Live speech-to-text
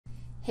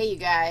Hey, you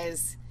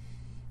guys.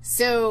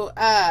 So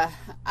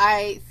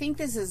I think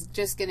this is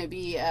just going to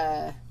be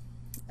a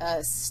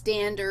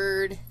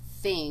standard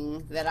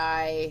thing that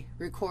I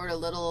record a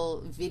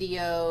little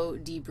video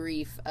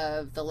debrief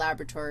of the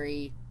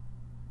laboratory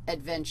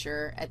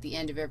adventure at the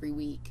end of every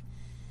week.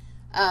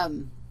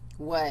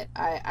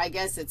 I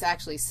guess it's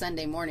actually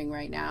Sunday morning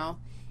right now,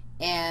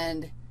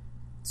 and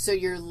so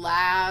your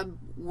lab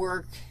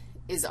work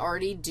is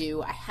already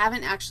due. I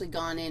haven't actually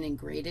gone in and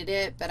graded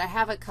it, but I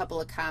have a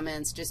couple of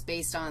comments just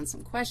based on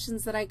some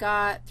questions that I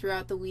got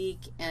throughout the week,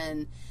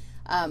 and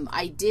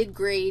I did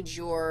grade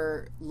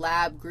your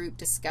lab group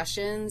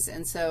discussions,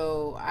 and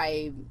so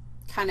I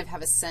kind of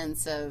have a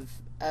sense of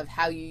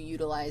how you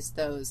utilize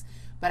those,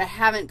 but I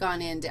haven't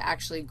gone in to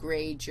actually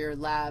grade your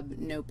lab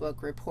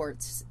notebook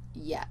reports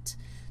yet.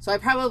 So I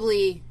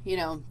probably,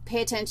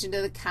 pay attention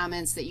to the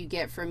comments that you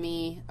get from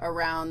me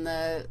around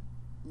the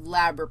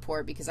lab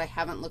report because I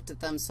haven't looked at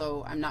them,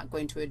 so I'm not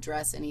going to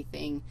address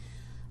anything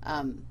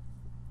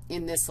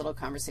in this little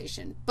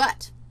conversation.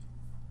 But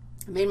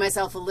I made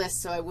myself a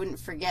list so I wouldn't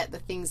forget the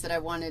things that I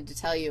wanted to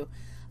tell you.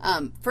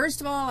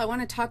 First of all, I want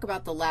to talk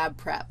about the lab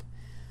prep.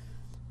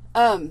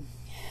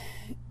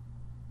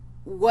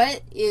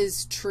 What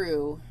is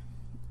true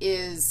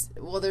is,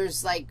 well,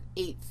 there's like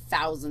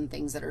 8,000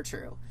 things that are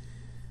true.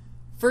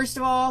 First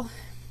of all,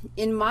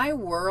 in my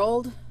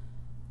world,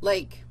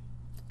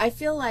 I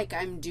feel like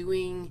I'm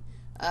doing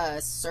a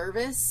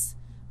service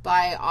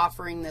by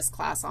offering this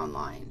class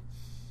online.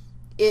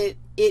 It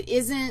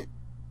isn't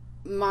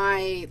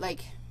my,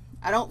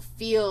 I don't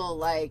feel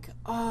like,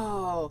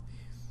 oh,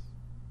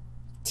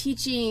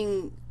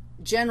 teaching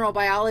general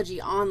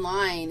biology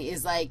online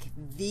is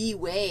the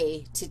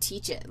way to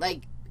teach it.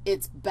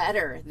 It's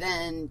better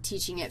than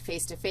teaching it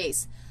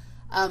face-to-face.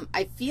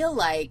 I feel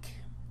like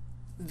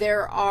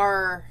there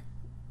are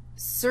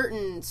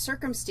certain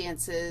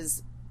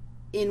circumstances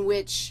in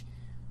which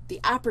the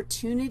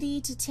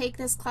opportunity to take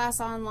this class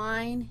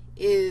online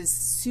is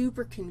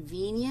super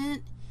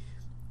convenient.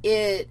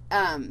 It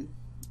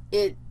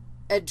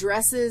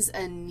addresses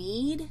a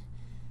need,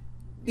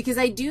 because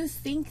I do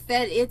think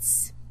that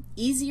it's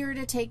easier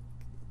to take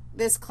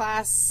this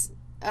class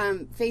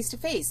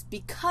face-to-face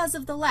because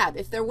of the lab.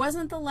 If there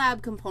wasn't the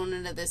lab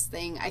component of this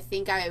thing, I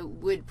think I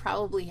would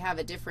probably have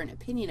a different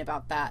opinion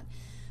about that.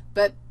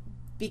 But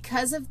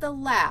because of the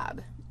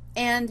lab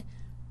and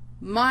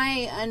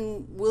my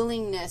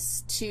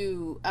unwillingness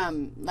to,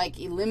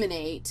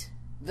 eliminate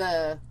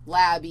the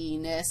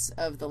labbiness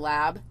of the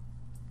lab,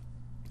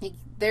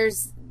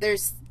 there's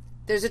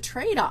a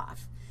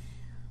trade-off.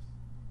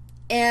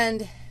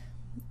 And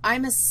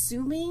I'm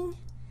assuming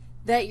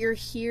that you're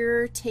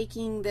here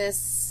taking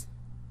this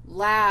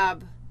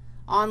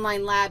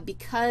online lab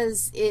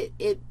because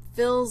it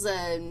fills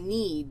a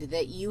need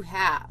that you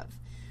have.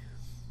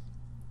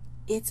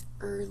 It's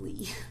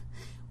early.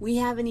 We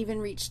haven't even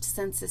reached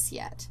census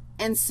yet.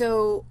 And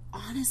so,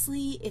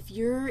 honestly, if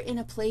you're in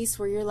a place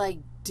where you're like,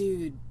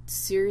 dude,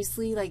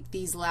 seriously,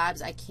 these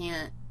labs, I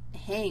can't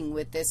hang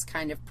with this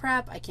kind of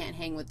prep, I can't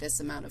hang with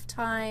this amount of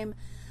time,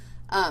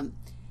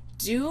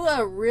 do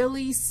a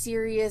really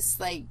serious,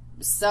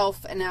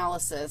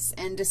 self-analysis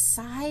and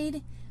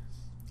decide,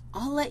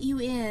 I'll let you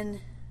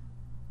in.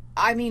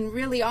 I mean,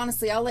 really,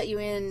 honestly, I'll let you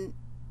in.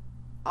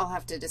 I'll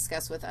have to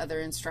discuss with other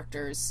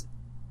instructors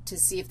to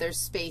see if there's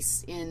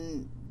space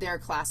in their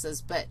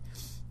classes, but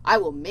I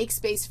will make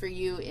space for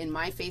you in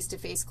my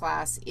face-to-face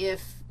class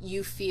if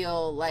you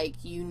feel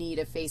like you need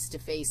a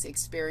face-to-face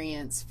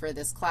experience for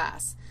this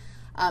class.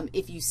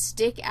 If you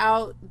stick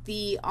out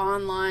the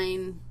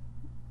online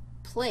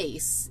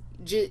place,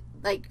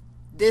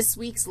 this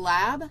week's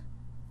lab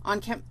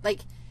on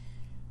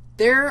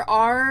there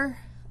are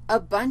a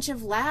bunch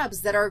of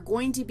labs that are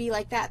going to be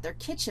like that. They're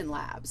kitchen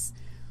labs.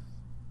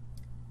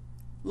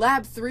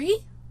 Lab 3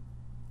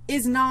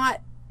 is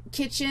not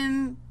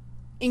kitchen,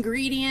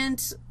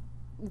 ingredient,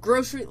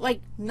 grocery,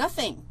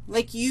 nothing.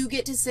 You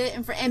get to sit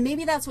in front, and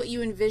maybe that's what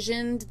you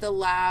envisioned the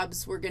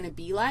labs were going to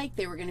be like.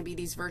 They were going to be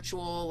these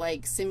virtual,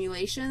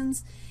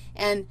 simulations,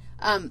 and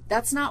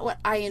that's not what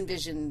I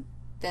envisioned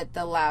that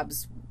the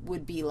labs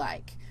would be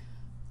like.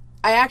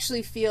 I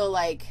actually feel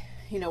like,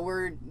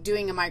 we're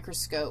doing a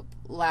microscope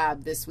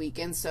lab this week,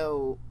 and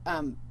so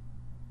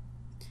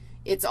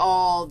it's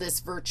all this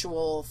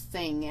virtual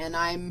thing, and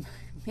I'm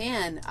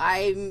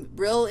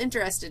real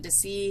interested to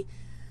see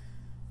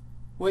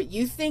what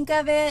you think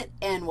of it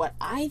and what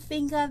I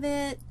think of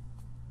it.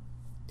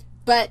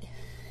 But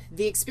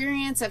the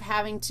experience of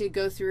having to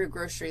go through a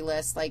grocery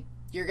list,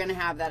 you're going to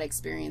have that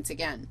experience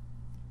again.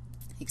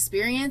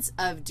 Experience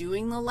of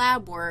doing the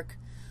lab work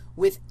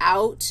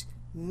without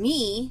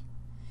me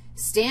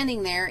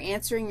standing there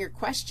answering your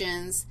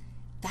questions,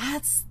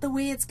 that's the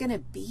way it's going to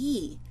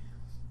be.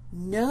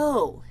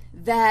 Know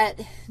that,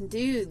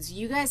 dudes,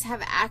 you guys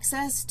have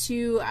access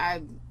to,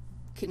 I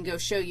can go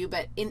show you,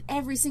 but in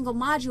every single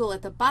module,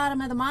 at the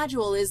bottom of the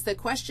module is the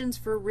questions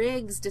for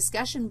rigs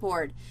discussion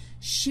board.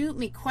 Shoot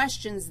me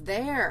questions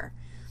there.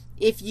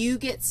 If you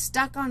get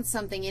stuck on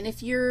something, and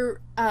if you're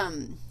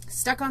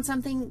stuck on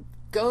something,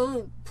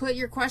 go put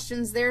your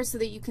questions there so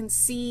that you can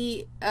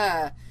see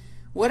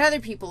what other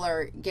people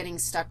are getting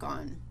stuck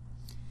on.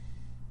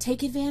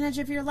 Take advantage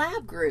of your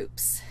lab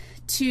groups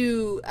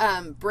to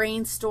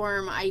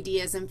brainstorm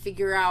ideas and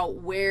figure out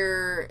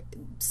where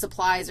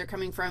supplies are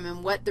coming from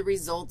and what the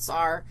results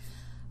are,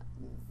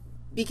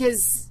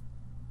 because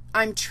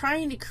I'm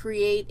trying to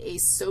create a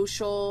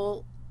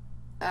social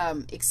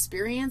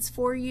experience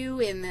for you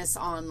in this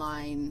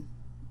online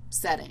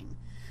setting.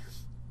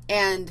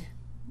 And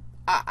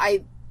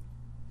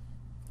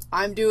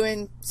I'm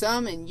doing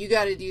some, and you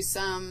got to do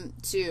some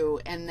too,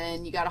 and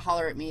then you got to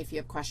holler at me if you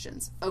have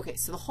questions. Okay,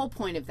 so the whole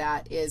point of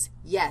that is,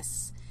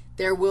 yes,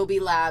 there will be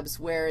labs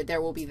where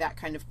there will be that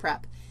kind of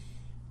prep.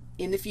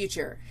 In the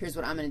future, here's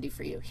what I'm going to do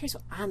for you. Here's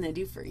what I'm going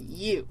to do for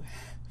you.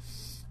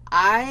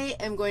 I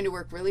am going to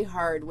work really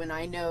hard when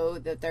I know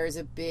that there's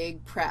a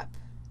big prep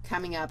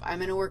coming up. I'm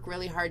going to work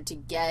really hard to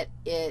get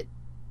it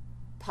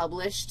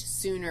published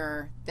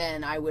sooner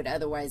than I would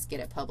otherwise get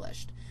it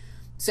published.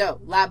 So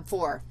Lab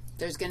 4,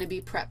 there's going to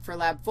be prep for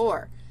Lab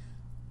 4.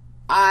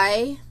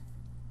 I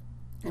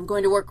am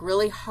going to work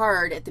really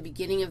hard at the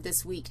beginning of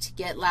this week to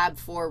get Lab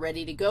 4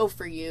 ready to go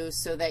for you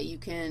so that you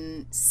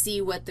can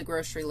see what the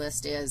grocery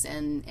list is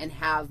and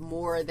have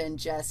more than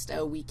just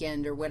a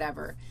weekend or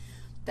whatever.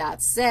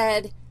 That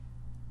said,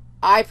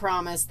 I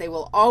promise they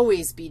will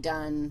always be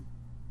done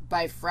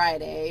by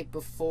Friday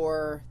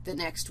before the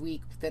next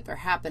week that they're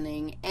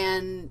happening,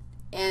 and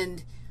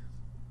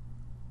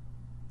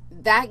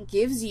that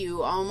gives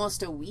you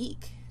almost a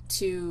week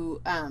to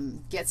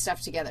get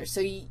stuff together. So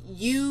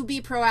you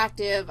be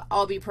proactive,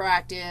 I'll be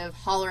proactive,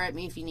 holler at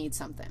me if you need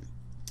something.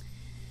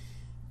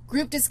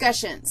 Group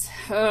discussions.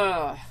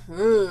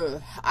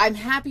 I'm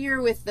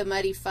happier with the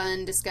Muddy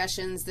Fun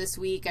discussions this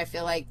week. I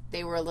feel like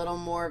they were a little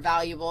more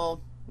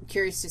valuable. I'm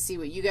curious to see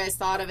what you guys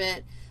thought of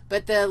it.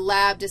 But the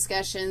lab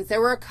discussions, there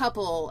were a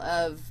couple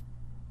of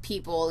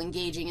people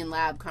engaging in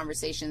lab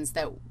conversations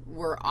that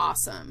were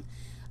awesome.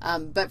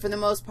 But for the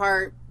most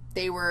part,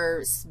 they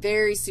were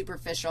very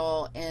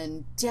superficial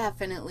and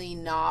definitely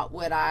not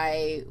what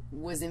I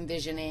was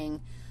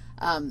envisioning.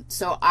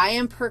 So I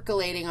am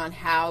percolating on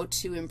how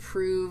to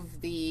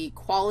improve the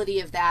quality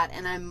of that,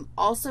 and I'm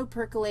also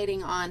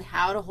percolating on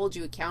how to hold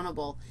you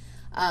accountable.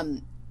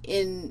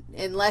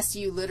 Unless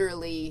you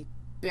literally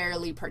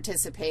barely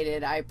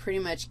participated, I pretty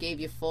much gave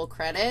you full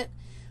credit.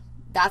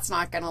 That's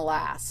not going to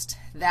last.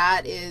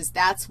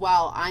 That's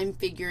while I'm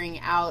figuring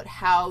out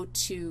how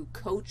to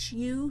coach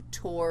you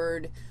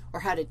toward, or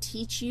how to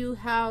teach you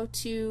how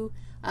to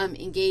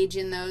engage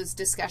in those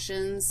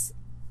discussions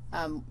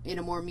in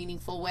a more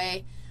meaningful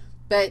way.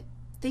 But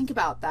think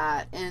about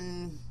that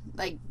and,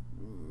 like,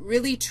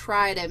 really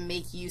try to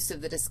make use of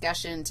the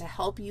discussion to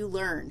help you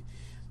learn.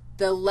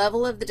 The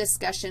level of the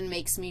discussion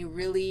makes me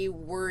really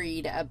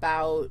worried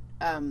about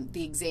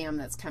the exam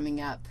that's coming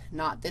up,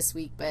 not this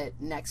week, but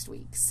next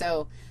week.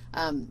 So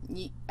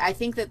I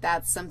think that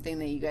that's something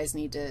that you guys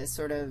need to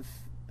sort of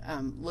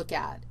look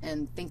at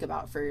and think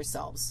about for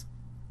yourselves.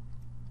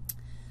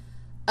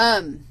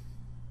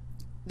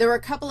 There were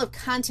a couple of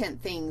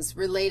content things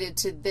related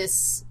to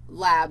this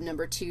lab,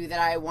 number 2, that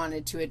I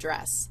wanted to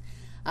address.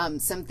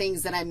 Some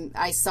things that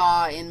I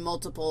saw in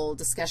multiple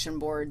discussion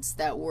boards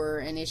that were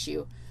an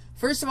issue.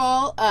 First of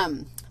all,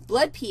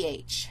 blood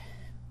pH,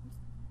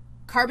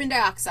 carbon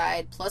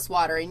dioxide plus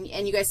water, and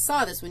you guys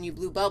saw this when you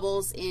blew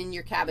bubbles in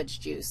your cabbage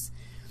juice.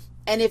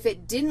 And if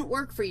it didn't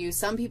work for you,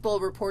 some people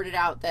reported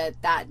out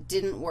that that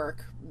didn't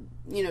work.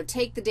 You know,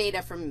 take the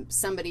data from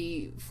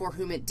somebody for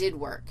whom it did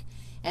work,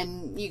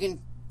 and you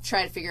can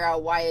try to figure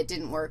out why it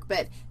didn't work.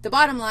 But the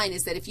bottom line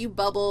is that if you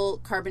bubble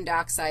carbon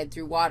dioxide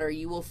through water,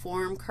 you will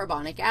form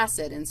carbonic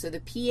acid, and so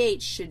the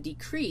pH should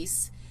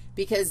decrease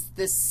because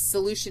the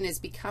solution is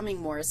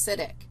becoming more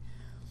acidic.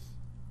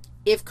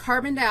 If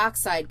carbon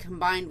dioxide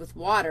combined with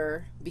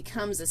water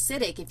becomes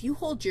acidic, if you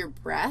hold your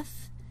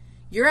breath,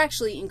 you're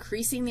actually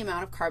increasing the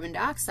amount of carbon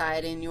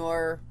dioxide in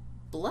your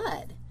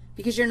blood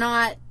because you're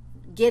not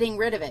getting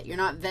rid of it. You're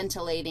not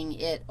ventilating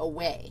it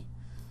away.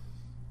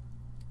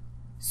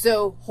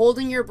 So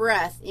holding your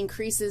breath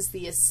increases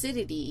the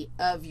acidity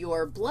of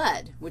your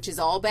blood, which is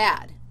all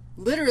bad.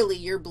 Literally,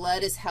 your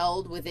blood is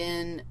held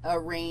within a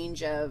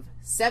range of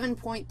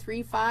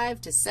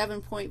 7.35 to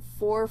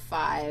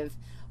 7.45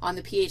 on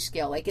the pH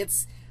scale. Like,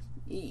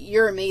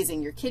 you're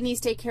amazing. Your kidneys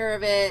take care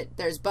of it.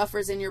 There's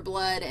buffers in your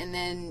blood, and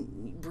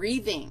then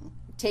breathing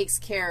takes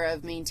care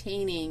of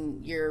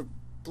maintaining your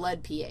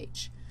blood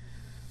pH.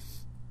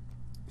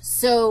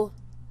 So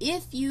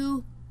if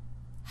you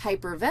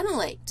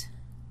hyperventilate,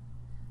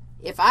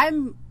 if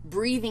I'm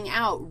breathing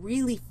out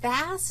really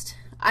fast,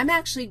 I'm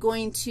actually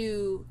going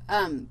to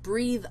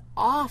breathe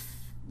off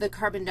the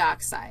carbon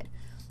dioxide.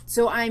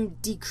 So I'm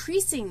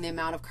decreasing the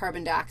amount of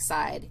carbon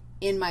dioxide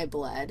in my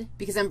blood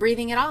because I'm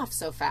breathing it off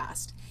so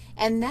fast.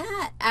 And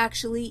that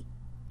actually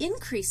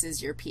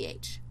increases your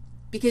pH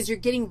because you're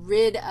getting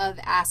rid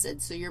of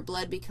acid, so your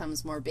blood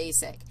becomes more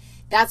basic.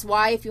 That's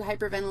why if you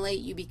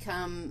hyperventilate, you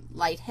become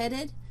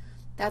lightheaded.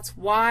 That's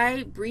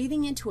why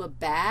breathing into a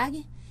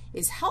bag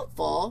is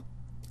helpful,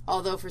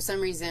 although for some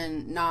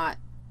reason not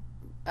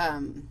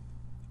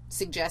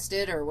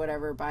suggested or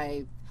whatever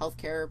by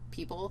healthcare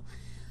people.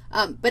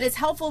 But it's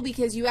helpful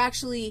because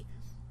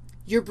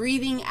you're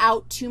breathing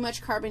out too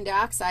much carbon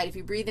dioxide. If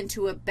you breathe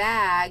into a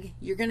bag,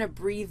 you're going to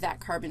breathe that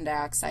carbon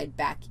dioxide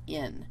back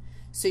in.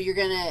 So you're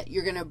going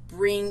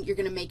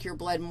to make your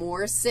blood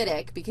more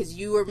acidic because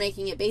you are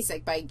making it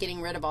basic by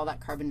getting rid of all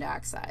that carbon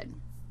dioxide.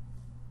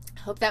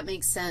 Hope that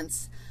makes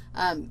sense.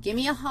 Give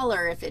me a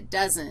holler if it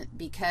doesn't,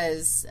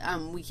 because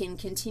we can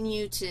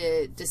continue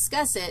to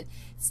discuss it.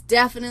 It's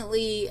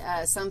definitely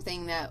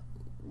something that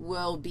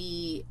will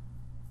be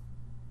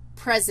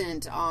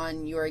present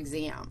on your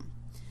exam.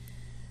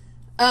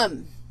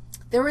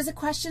 There was a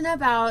question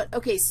about,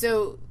 okay,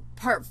 so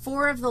part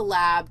 4 of the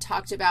lab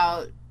talked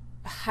about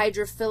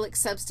hydrophilic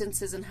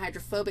substances and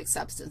hydrophobic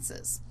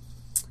substances.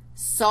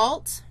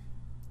 Salt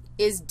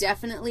is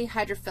definitely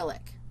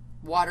hydrophilic,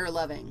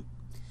 water-loving.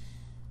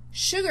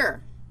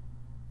 Sugar,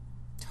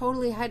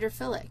 totally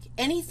hydrophilic.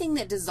 Anything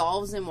that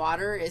dissolves in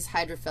water is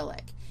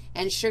hydrophilic,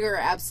 and sugar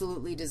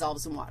absolutely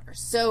dissolves in water.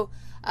 So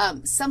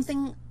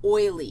something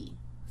oily,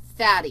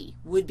 fatty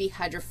would be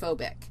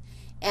hydrophobic.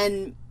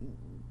 And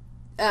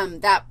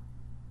that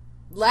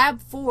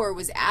lab 4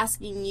 was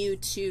asking you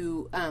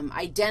to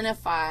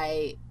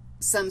identify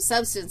some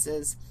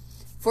substances.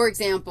 For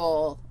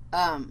example,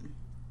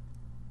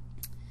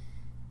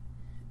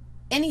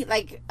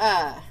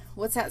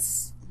 what's that?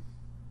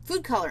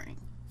 Food coloring.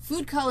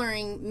 Food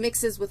coloring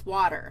mixes with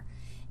water,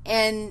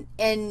 and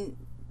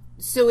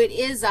so it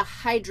is a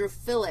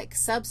hydrophilic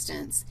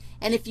substance.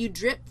 And if you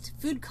dripped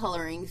food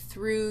coloring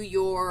through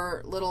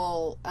your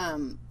little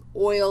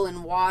oil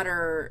and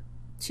water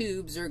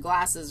tubes or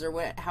glasses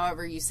or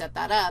however you set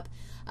that up,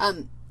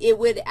 it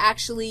would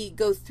actually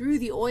go through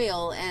the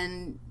oil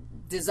and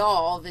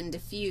dissolve and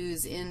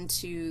diffuse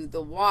into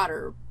the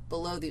water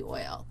below the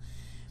oil.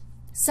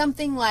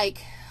 Something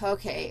like,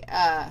 okay,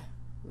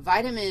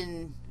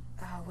 vitamin,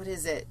 what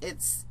is it?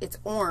 It's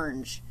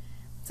orange.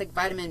 It's like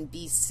vitamin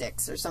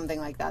B6 or something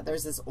like that.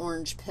 There's this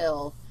orange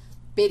pill.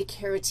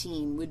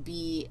 Beta-carotene would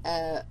be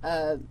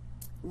a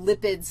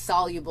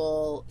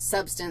lipid-soluble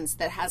substance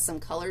that has some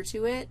color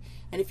to it.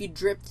 And if you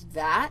dripped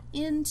that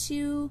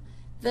into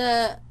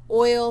the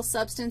oil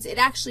substance, it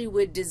actually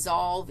would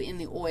dissolve in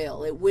the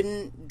oil. It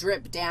wouldn't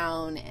drip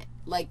down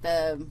like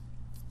the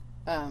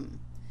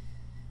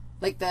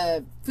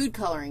food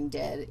coloring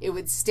did. It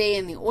would stay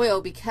in the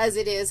oil because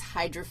it is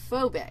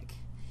hydrophobic.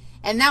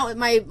 And that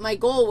my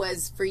goal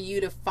was for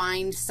you to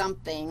find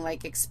something,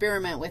 like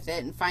experiment with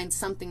it and find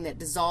something that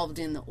dissolved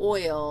in the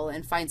oil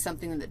and find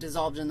something that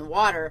dissolved in the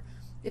water.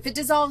 If it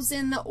dissolves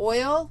in the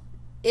oil,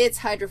 it's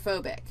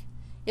hydrophobic.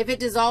 If it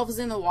dissolves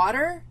in the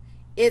water,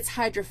 it's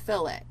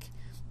hydrophilic.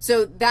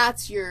 So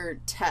that's your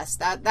test.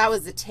 That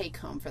was the take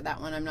home for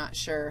that one. I'm not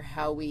sure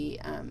how we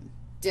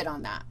did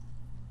on that.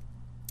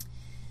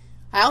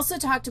 I also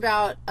talked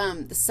about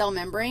the cell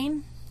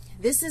membrane.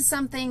 This is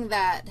something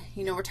that,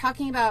 we're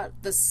talking about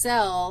the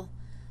cell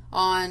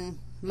on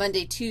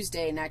Monday,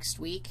 Tuesday next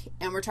week,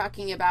 and we're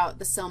talking about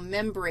the cell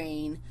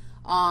membrane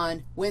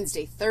on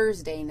Wednesday,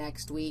 Thursday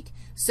next week.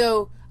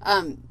 So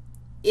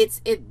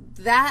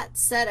that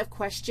set of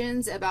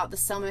questions about the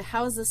cell,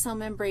 how is the cell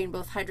membrane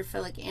both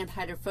hydrophilic and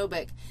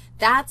hydrophobic,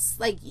 that's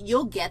like,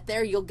 you'll get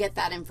there, you'll get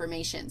that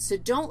information. So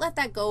don't let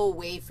that go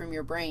away from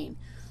your brain.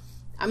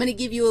 I'm going to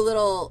give you a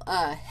little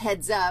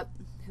heads up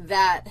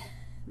that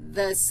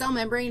the cell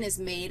membrane is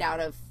made out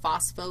of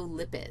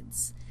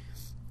phospholipids.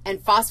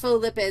 And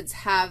phospholipids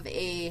have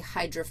a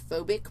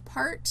hydrophobic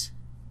part,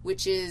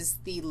 which is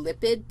the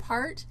lipid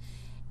part.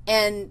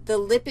 And the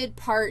lipid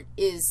part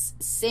is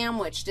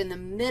sandwiched in the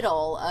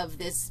middle of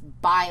this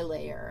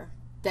bilayer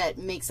that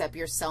makes up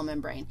your cell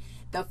membrane.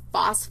 The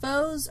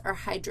phosphos are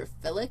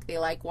hydrophilic. They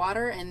like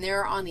water, and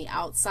they're on the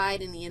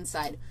outside and the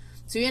inside.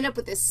 So you end up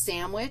with this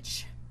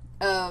sandwich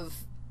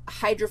of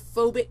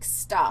hydrophobic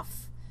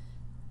stuff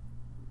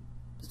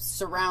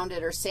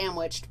surrounded or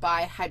sandwiched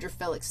by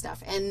hydrophilic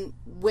stuff. And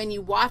when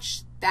you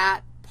watch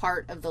that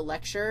part of the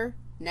lecture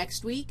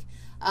next week,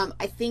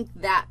 I think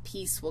that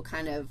piece will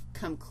kind of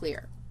come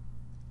clear.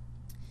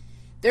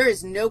 There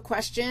is no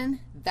question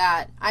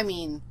that,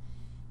 in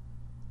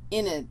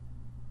a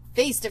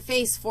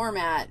face-to-face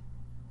format,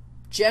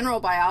 general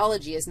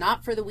biology is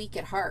not for the weak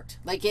at heart.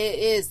 Like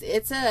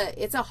it's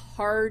a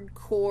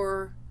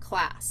hardcore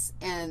class,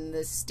 and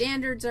the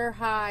standards are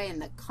high,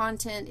 and the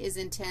content is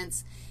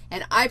intense,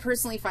 and I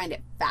personally find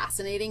it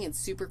fascinating and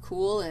super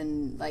cool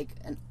and like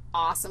an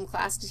awesome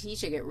class to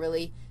teach. I get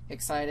really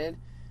excited.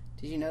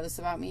 Did you know this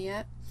about me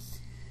yet?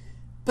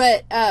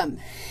 But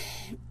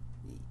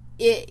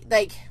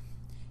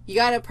you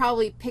got to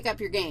probably pick up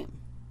your game.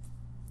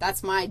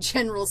 That's my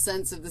general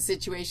sense of the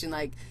situation.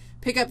 Like,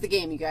 pick up the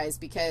game, you guys,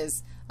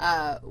 because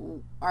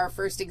our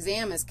first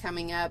exam is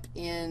coming up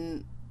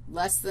in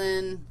less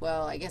than,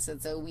 well, I guess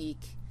it's a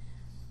week.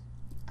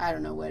 I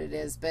don't know what it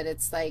is, but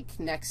it's like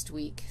next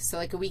week. So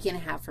like a week and a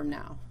half from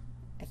now,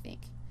 I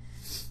think.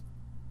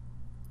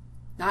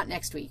 Not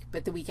next week,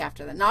 but the week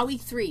after that. Not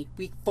week 3,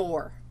 week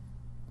 4.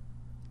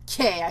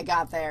 Okay, I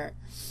got there.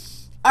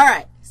 All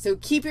right, so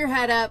keep your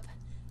head up.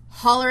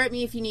 Holler at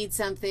me if you need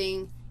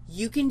something.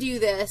 You can do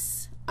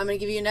this. I'm going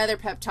to give you another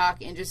pep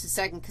talk in just a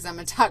second because I'm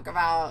going to talk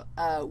about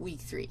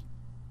week 3.